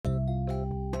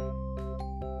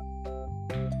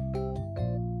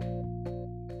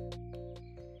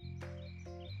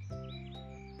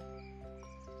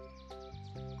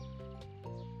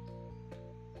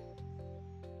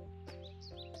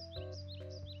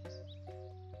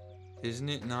Isn't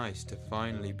it nice to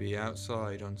finally be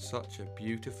outside on such a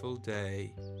beautiful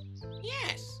day?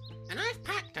 Yes, and I've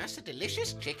packed us a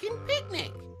delicious chicken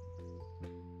picnic.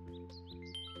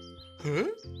 Huh?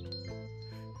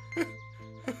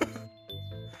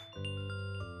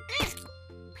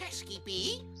 Pesky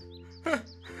bee.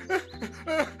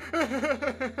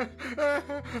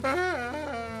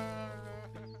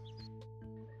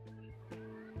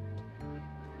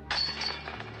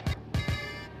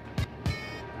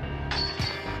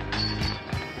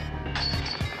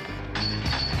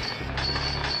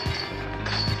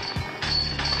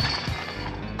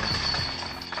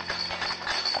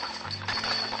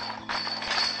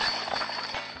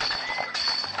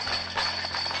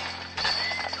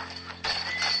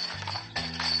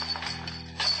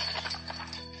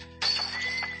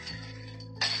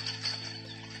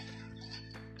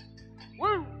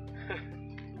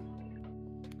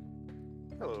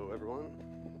 Hello everyone,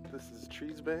 this is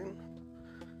Treesbane.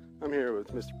 I'm here with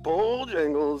Mr. Paul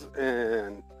Jangles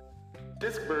and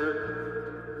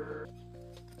Discbird.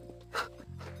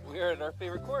 We're at our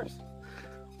favorite course.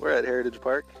 We're at Heritage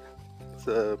Park. It's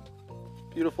a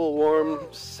beautiful, warm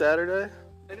Saturday.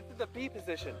 And it's in the B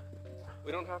position.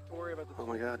 We don't have to worry about the... Oh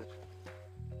my god,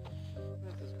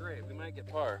 This is great. We might get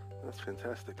par. that's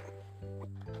fantastic.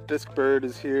 Discbird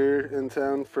is here in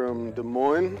town from Des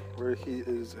Moines, where he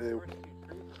is a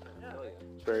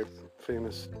very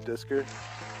famous discer.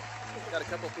 We've got a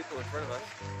couple people in front of us.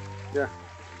 Yeah,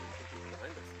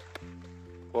 Behind us.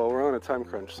 well, we're on a time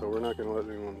crunch, so we're not going to let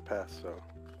anyone pass, so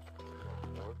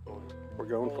we're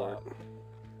going for it.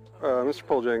 Mr.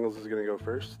 Paul Jangles is going to go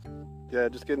first. Yeah,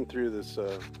 just getting through this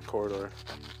corridor.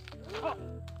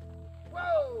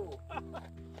 Whoa!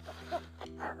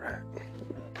 All right.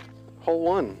 Hole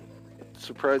 1.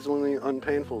 Surprisingly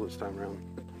unpainful this time around.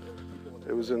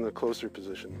 It was in the closer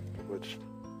position, which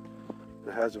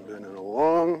it hasn't been in a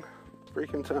long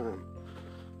freaking time.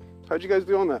 How'd you guys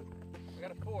do on that? I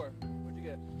got a 4. What'd you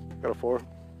get? Got a 4.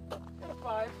 Got a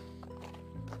 5.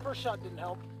 First shot didn't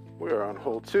help. We are on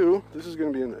hole 2. This is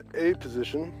going to be in the A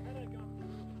position.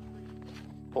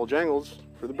 Paul Jangles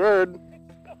for the bird.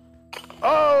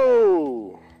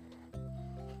 Oh!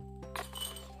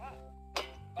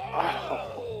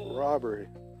 Oh, robbery.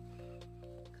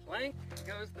 Clank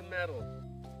goes the medal.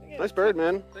 Nice bird,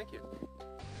 man. Thank you.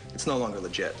 It's no longer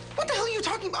legit. What the hell are you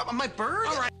talking about? My bird?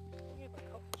 All right.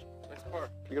 Nice par.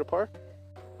 You get a par?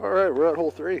 All right, we're at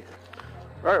hole 3. All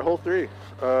right, hole 3.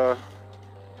 There's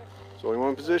only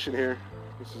one position here.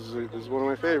 This is one of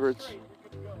my favorites.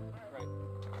 Right.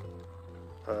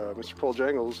 Mr. Paul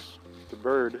Jangles, the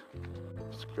bird,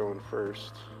 is going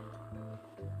first.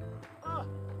 Hung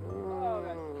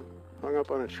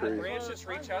up on a That tree. branch just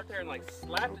reached out there and like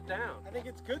slapped it down. I think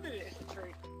it's good that it hit the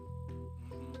tree.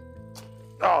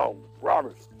 Oh,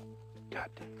 Robert. God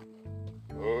damn.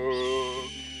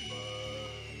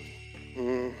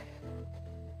 Mm.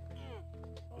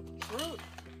 Truth.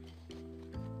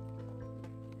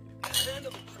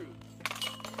 Handle the truth.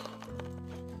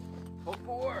 Hole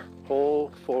 4.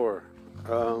 Hole 4.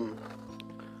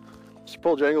 Mr.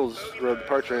 Paul Jangles rode the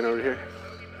par train over here.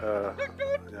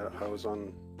 Yeah, I was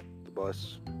on the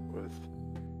bus with.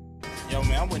 Yo,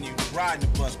 man, I wasn't even riding the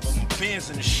bus, but my Benz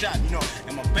in the shot, you know,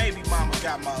 and my baby mama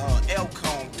got my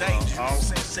Elcone Danger, you know what I'm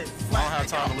saying? I don't have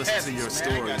time to listen to your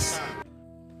stories.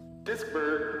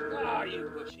 Discbird. Ah,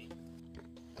 you bushy.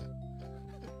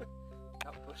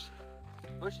 Not bushy.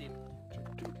 Bushy.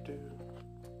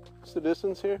 What's the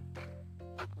distance here?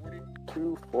 40.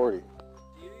 240. Do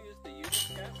you use the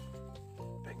U-disc cap?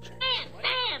 Big change.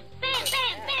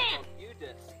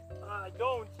 U-disc. I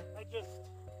don't. I just.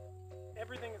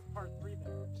 Everything is part 3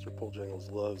 there. Mr. Paul Jangles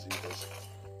loves e-disc.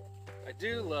 I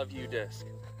do love U-disc.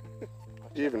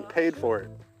 You even paid for it.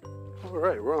 All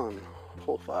right, we're on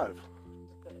hole 5.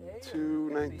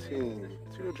 219,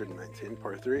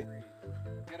 par 3.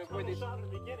 Gotta avoid these. Shot in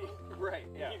the beginning. Right,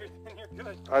 yeah. Then you're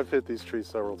good. I've hit these trees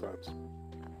several times.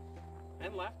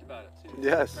 And laughed about it too.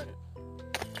 Yes. Credit.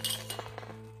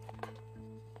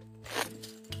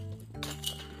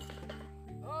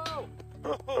 Oh!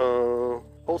 Uh-oh.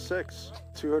 Hole 6,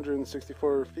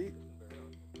 264 feet,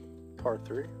 par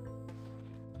 3.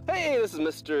 Hey, this is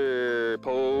Mr.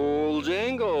 Paul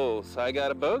Jangles. I got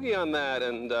a bogey on that,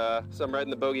 and so I'm riding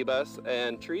the bogey bus,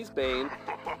 and Treesbane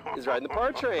is riding the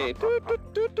par train. Doot,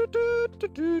 doot, doot, doot, doot,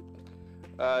 doot, doot.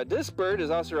 Discbird is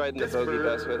also riding the bogey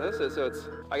bus with us, so it's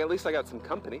at least I got some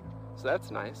company, so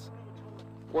that's nice.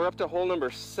 We're up to hole number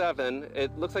 7.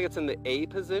 It looks like it's in the A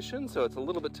position, so it's a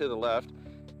little bit to the left.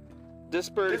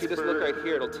 Discbird, if you just look right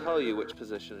here, it'll tell you which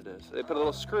position it is. They put a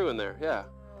little screw in there, yeah.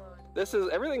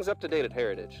 Everything's up to date at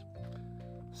Heritage.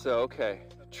 So, okay.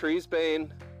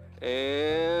 Treesbane,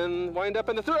 and wind up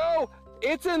in the throw.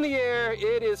 It's in the air.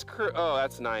 It is. Oh,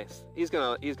 that's nice. He's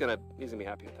gonna be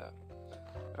happy with that.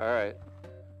 All right.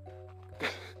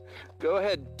 Go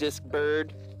ahead, Disc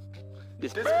Bird.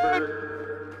 Disc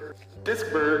Bird.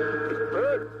 Disc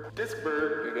Bird. Disc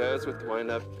Bird. Here goes with the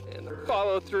wind up and the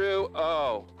follow through.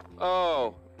 Oh,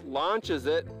 launches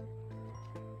it.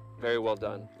 Very well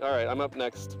done. All right, I'm up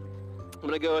next. I'm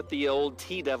gonna go with the old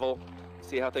T-Devil.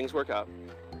 See how things work out.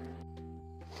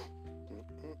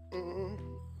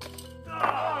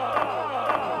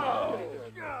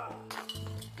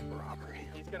 Robbery.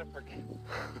 He's gonna forget.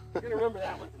 You're gonna remember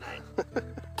that one tonight.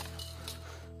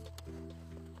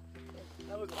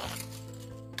 That was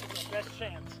our best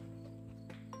chance.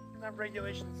 Not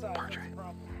regulation side. That's the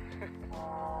problem.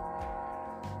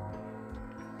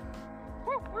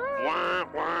 Wah,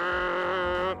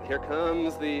 wah. Here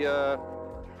comes the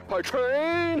par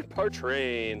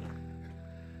train.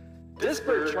 This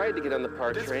bird tried to get on the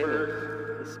par train and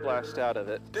he splashed out of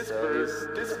it. So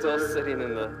he's still sitting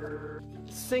in the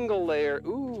single layer.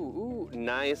 Ooh,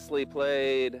 nicely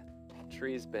played,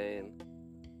 Treesbane.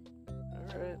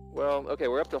 All right. Well, okay,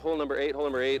 we're up to hole number 8. Hole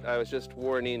number 8. I was just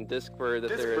warning Disc Bird that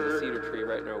there is a cedar tree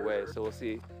right in our way, so we'll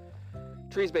see.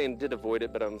 Treesbane did avoid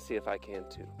it, but I'm gonna see if I can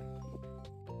too.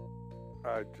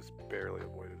 I just barely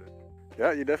avoided it.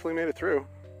 Yeah, you definitely made it through.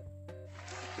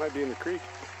 Might be in the creek.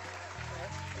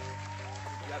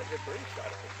 You got a good birdie shot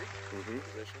at the creek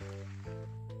position.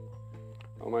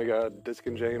 Oh my God, Disc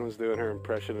and Jane was doing her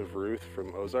impression of Ruth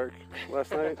from Ozark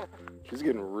last night. She's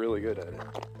getting really good at it.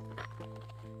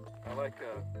 I like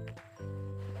that show.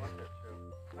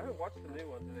 I haven't watched the new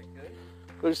ones. Are they good?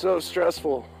 They're so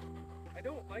stressful. I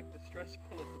don't like the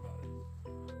stressfulness about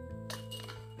it.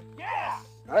 Yes!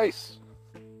 Nice.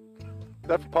 Is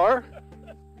that for par?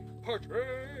 Par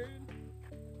train.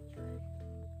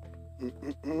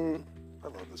 I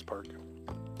love this park.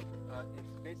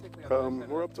 It's basically on the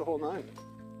We're up to hole 9.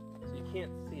 so you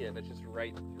can't see it. It's just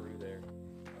right through there.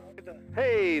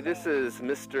 Hey, this is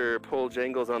Mr. Pole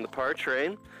Jangles on the par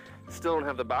train. Still don't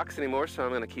have the box anymore, so I'm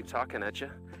going to keep talking at you.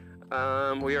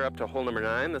 We are up to hole number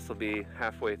 9. This will be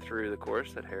halfway through the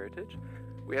course at Heritage.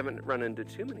 We haven't run into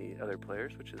too many other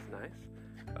players, which is nice.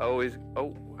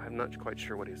 I'm not quite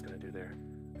sure what he's going to do there.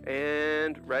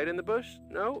 And right in the bush.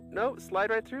 No, slide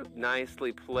right through.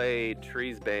 Nicely played,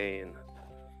 Treesbane.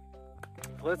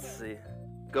 Let's see.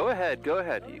 Go ahead. No, you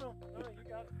got it.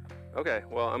 Okay,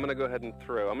 well, I'm going to go ahead and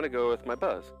throw. I'm going to go with my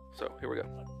buzz. So, here we go.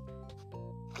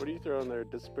 What are you throwing there,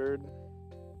 Disc Bird?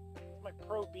 It's my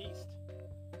pro beast.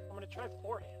 I'm gonna try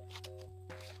forehand.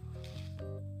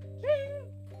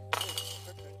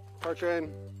 Par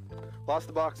train. Lost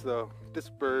the box though.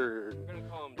 Disc Bird. We're going to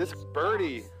call him Disc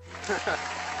Birdie.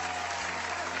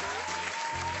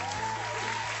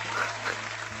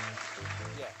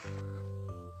 Yeah.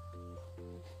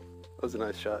 That was a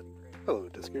nice shot. Hello,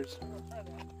 Discers.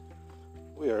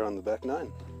 We are on the back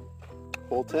 9.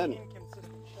 Hole 10.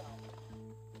 Inconsistent shot.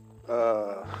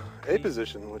 A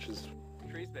position, which is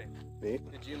Treesbane.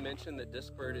 neat. Did you mention that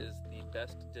Disc Bird is the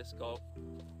best disc golf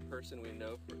person we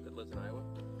know that lives in Iowa?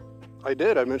 I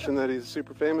did. I mentioned that he's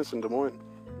super famous in Des Moines.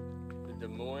 The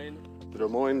Des Moines. The Des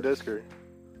Moines Discer.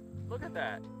 Look at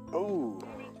that. Oh.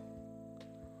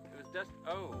 It was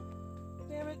oh.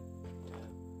 Damn it.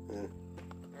 Yeah. All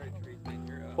right, Treesbane,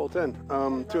 you're up. Hole 10.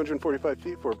 245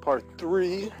 feet for par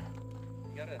 3. You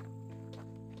gotta.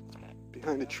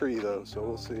 Behind a tree though, so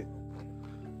we'll see.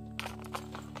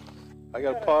 I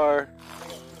got a par.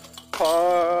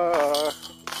 Par.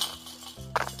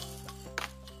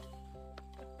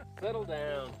 Settle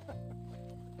down.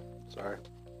 Sorry.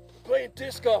 Playing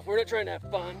disc golf. We're not trying to have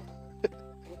fun.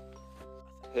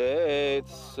 Hey,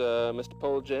 it's Mr.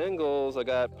 Pole Jangles. I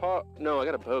got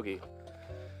a bogey.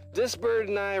 Disc Bird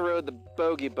and I rode the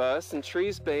bogey bus, and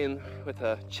Treesbane, with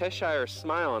a Cheshire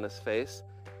smile on his face,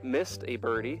 missed a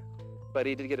birdie, but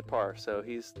he did get a par, so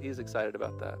he's excited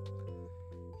about that.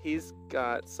 He's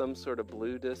got some sort of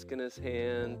blue disc in his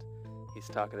hand. He's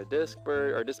talking to Disc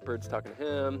Bird, or Disc Bird's talking to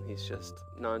him. He's just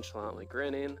nonchalantly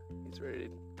grinning. He's ready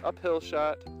to uphill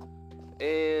shot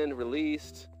and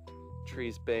released.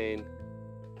 Treesbane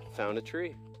found a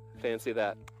tree. Fancy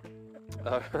that.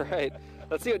 All right,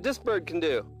 let's see what Disc Bird can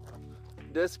do.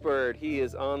 Disc Bird, he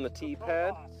is on the tee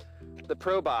pad. The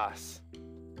Pro Boss.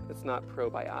 It's not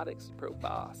probiotics, Pro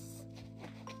Boss.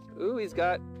 Ooh, he's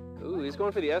going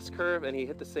for the S curve, and he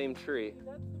hit the same tree.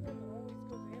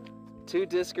 Two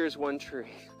discers, one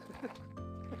tree.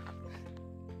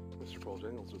 Mr. Pole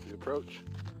Jangles with the approach.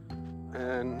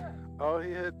 And,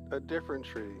 he hit a different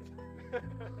tree.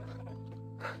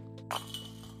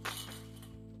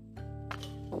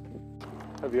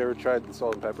 Have you ever tried the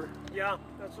salt and pepper? Yeah,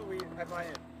 that's what I buy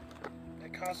it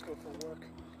at Costco for work.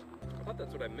 I thought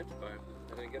that's what I meant to buy.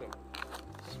 I didn't get them.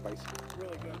 Spicy. It's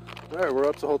really good. All right, we're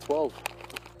up to hole 12.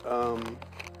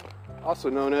 Also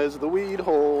known as the weed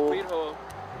hole. Weed hole.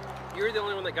 You're the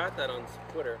only one that got that on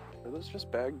Twitter. Are those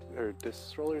just bag or disc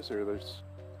strollers, or there's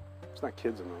not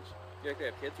kids in those? You think they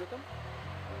have kids with them?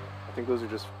 I think those are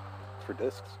just for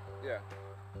discs. Yeah.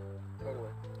 Totally.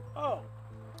 Oh,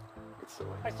 It's silly.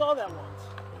 I saw that once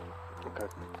Okay.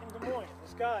 in Des Moines.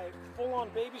 This guy, full-on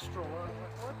baby stroller. I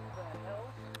was like, what the hell?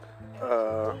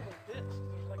 And it's full of bits.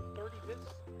 There's like 30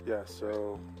 bits. Yeah.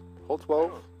 So hole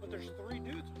 12. But there's 3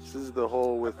 dudes. This is the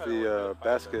hole with the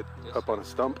basket up on a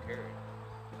stump. I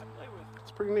play with.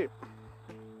 It's pretty neat.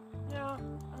 Yeah,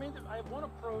 I mean, I have one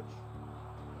approach.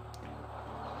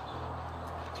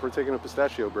 So we're taking a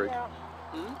pistachio break. Yeah.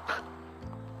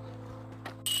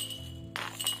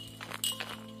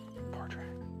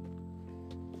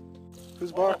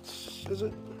 Whose box is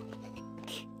it?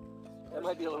 That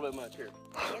might be a little bit much here.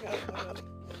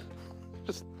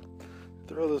 Just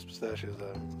throw those pistachios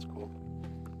out. That's cool.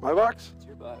 My box? It's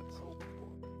your box.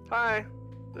 Hi,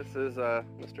 this is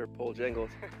Mr. Pole Jangles.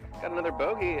 Got another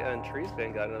bogey, and Trees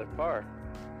Bane got another par.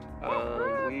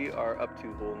 We are up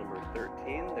to hole number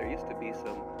 13. There used to be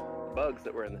some bugs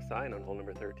that were in the sign on hole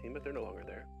number 13, but they're no longer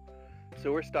there.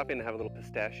 So we're stopping to have a little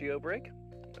pistachio break.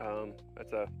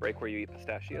 That's a break where you eat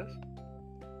pistachios.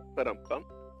 Ba-dum-bum.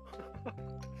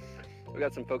 We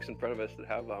got some folks in front of us that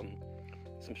have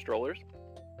some strollers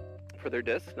for their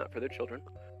discs, not for their children.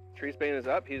 Trees Bane is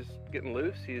up. He's getting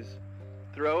loose. He's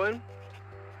throwing.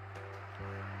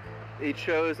 He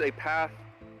chose a path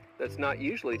that's not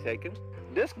usually taken.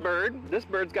 This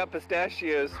bird's got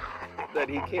pistachios that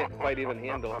he can't quite even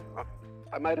handle.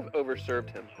 I might have overserved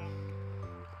him.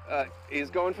 He's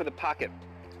going for the pocket.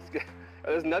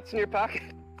 Are those nuts in your pocket?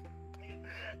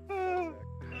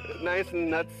 Nice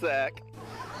nutsack.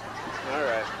 All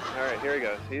right, here he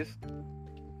goes. He's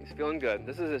feeling good.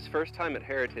 This is his first time at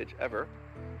Heritage ever.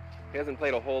 He hasn't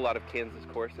played a whole lot of Kansas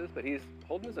courses, but he's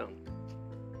holding his own.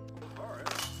 All right,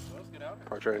 so let's get out here.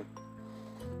 Par train.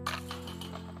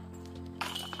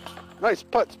 Nice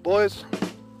putts, boys.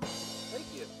 Thank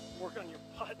you. Work on your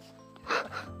putts.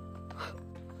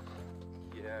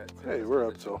 Yeah. Hey, we're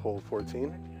up to hole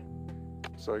 14.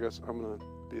 So I guess I'm gonna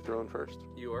be throwing first.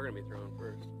 You are gonna be throwing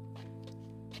first.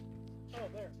 Oh,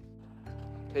 there.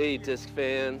 Hey, disc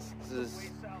fans. This is Way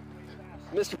south, way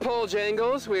fast. Mr. Pole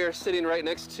Jangles. We are sitting right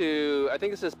next to, I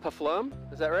think this is Pufflum.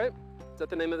 Is that right? Is that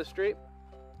the name of the street?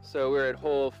 So we're at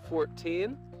hole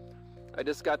 14. I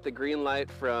just got the green light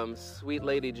from Sweet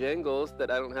Lady Jangles that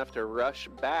I don't have to rush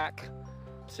back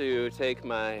to take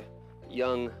my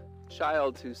young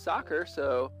child to soccer,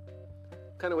 so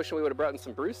kind of wishing we would have brought in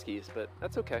some brewskis, but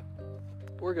that's okay.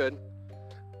 We're good.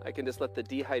 I can just let the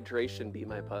dehydration be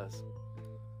my buzz.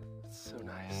 It's so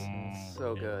nice. It's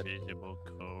so good.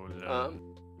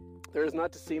 There does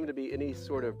not seem to be any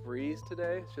sort of breeze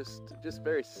today. It's just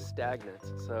very stagnant.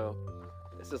 So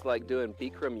this is like doing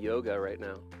Bikram yoga right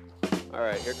now. All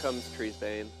right, here comes Trees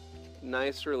Bane.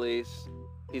 Nice release.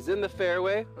 He's in the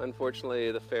fairway.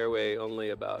 Unfortunately, the fairway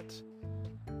only about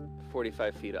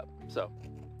 45 feet up. So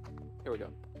here we go.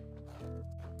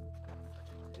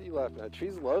 What are you laughing at?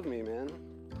 Trees love me, man.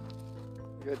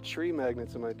 I got tree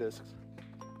magnets in my discs.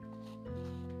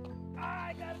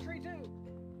 I got a tree too.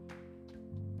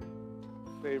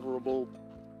 Favorable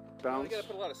bounce. You gotta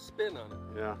put a lot of spin on it.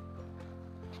 Yeah.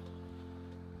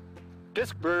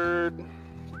 Disc bird.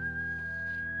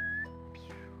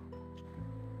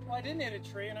 Well, I didn't hit a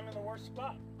tree and I'm in the worst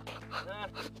spot.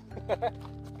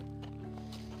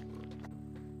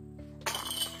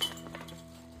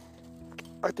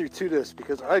 I threw 2 discs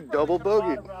because I double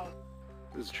bogeyed.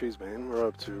 This is Trees Bane. We're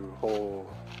up to hole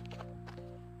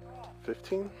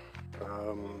 15.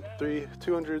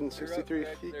 263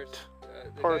 feet.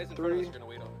 The Par guys in front of us 3. are gonna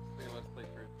wait on us. They're gonna let us play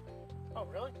through. Oh,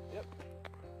 really? Yep.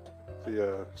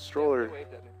 The stroller They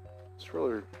waved at me.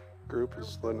 stroller group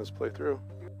is letting us play through.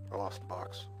 I lost the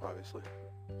box, obviously.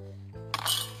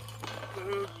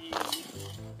 Boogie.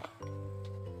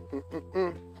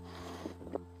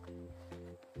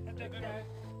 Had that been a,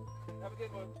 Have a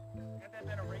good one. had that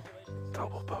been a regulation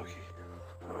Double bogey.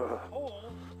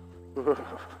 hole,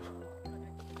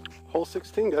 Hole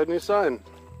 16 got a new sign.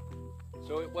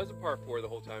 So it was a par 4 the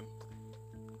whole time.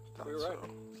 We were right.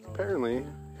 Apparently,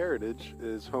 Heritage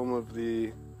is home of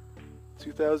the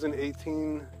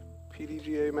 2018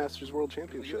 PDGA Masters World Will you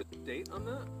Championship. have a date on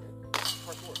that?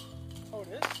 Par 4. oh,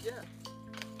 it is? Yeah.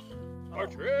 Par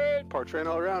train. Par train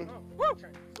all around. Oh, Woo!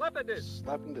 train. Slap that disc.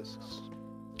 Slapping discs.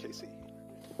 Casey.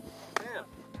 Damn.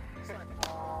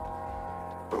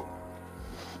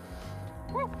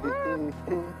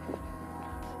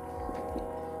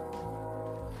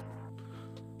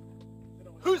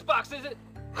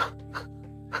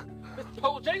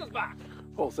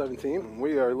 17.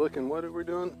 We are looking, what are we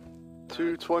doing?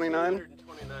 229?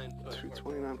 229.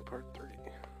 229 part 3.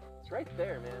 It's right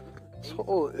there, man. This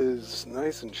hole is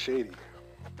nice and shady.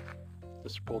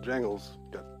 Mr. Pole Jangles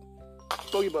got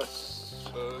bogey bus.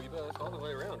 Bogey bus all the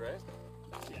way around, right?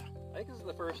 Yeah. I think this is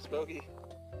the first bogey.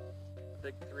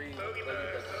 Big 3 bogey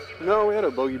bus. No, we had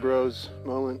a Bogey Bros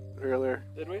moment earlier.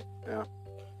 Did we? Yeah.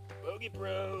 Bogey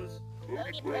Bros.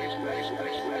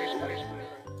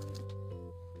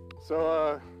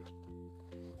 So,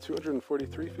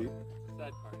 243 feet.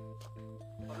 Sad part.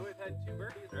 Well, we've had 2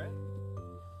 birdies, right?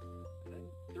 I think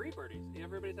 3 birdies.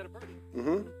 Everybody's had a birdie.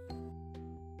 Mm-hmm.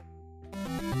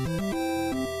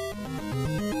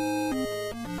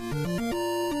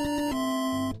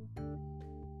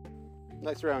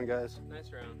 Nice round, guys.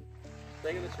 Nice round.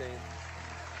 Bang in the chain.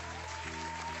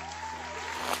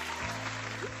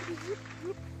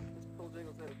 Pole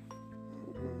Jangles had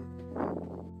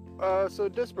it. So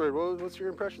Disbird, what's your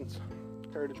impressions?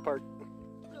 Heritage Park.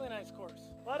 Really nice course.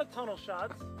 A lot of tunnel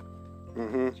shots.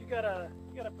 Mm-hmm. But you gotta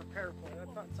prepare for it.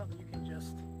 That's not something you can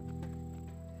just.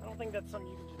 I don't think that's something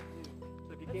you can just do.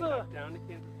 So if you It's came a- back down to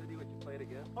Kansas City, would you play it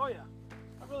again? Oh yeah,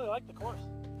 I really like the course.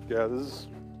 Yeah, this is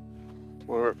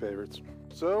one of our favorites.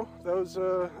 So that was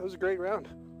a great round.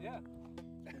 Yeah.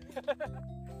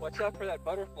 Watch out for that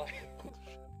butterfly.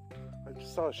 I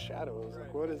just saw a shadow. I was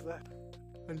like, what is that?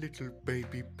 A little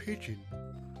baby pigeon.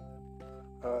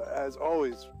 As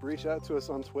always, reach out to us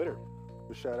on Twitter.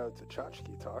 A shout out to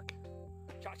Tchotchke Talk.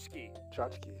 Tchotchke.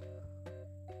 Tchotchke.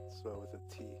 So with a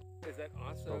T. Is that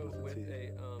also Spelled with with a T.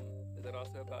 is that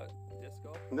also about disc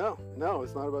golf? No,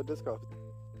 it's not about disc golf.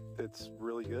 It's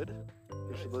really good.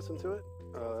 You should listen to it.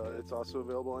 It's also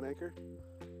available on Anchor.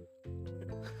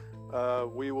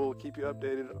 We will keep you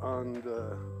updated on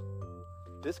the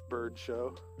Discbird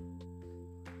show.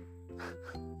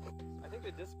 I think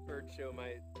the Disc Bird show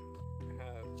might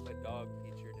have a dog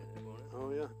featured in it, won't it?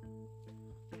 Oh yeah.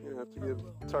 You're gonna have to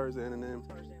give Tarzan a name.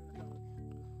 Tarzan the dog.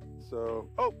 So,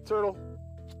 oh, turtle.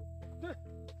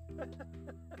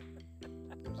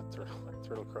 There's a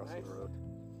turtle crossing Nice. the road.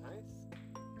 Nice.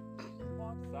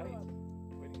 Sight.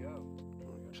 Way to go. I'm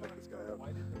gonna go check this guy out. Why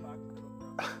did the box turtle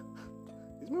cross?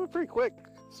 He's moving pretty quick.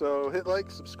 So hit like,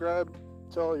 subscribe,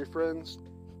 tell all your friends,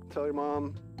 tell your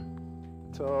mom,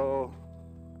 tell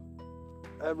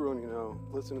everyone you know,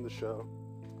 listen to the show.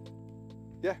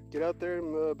 Yeah, get out there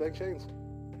and bang chains.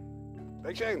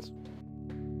 Bang chains!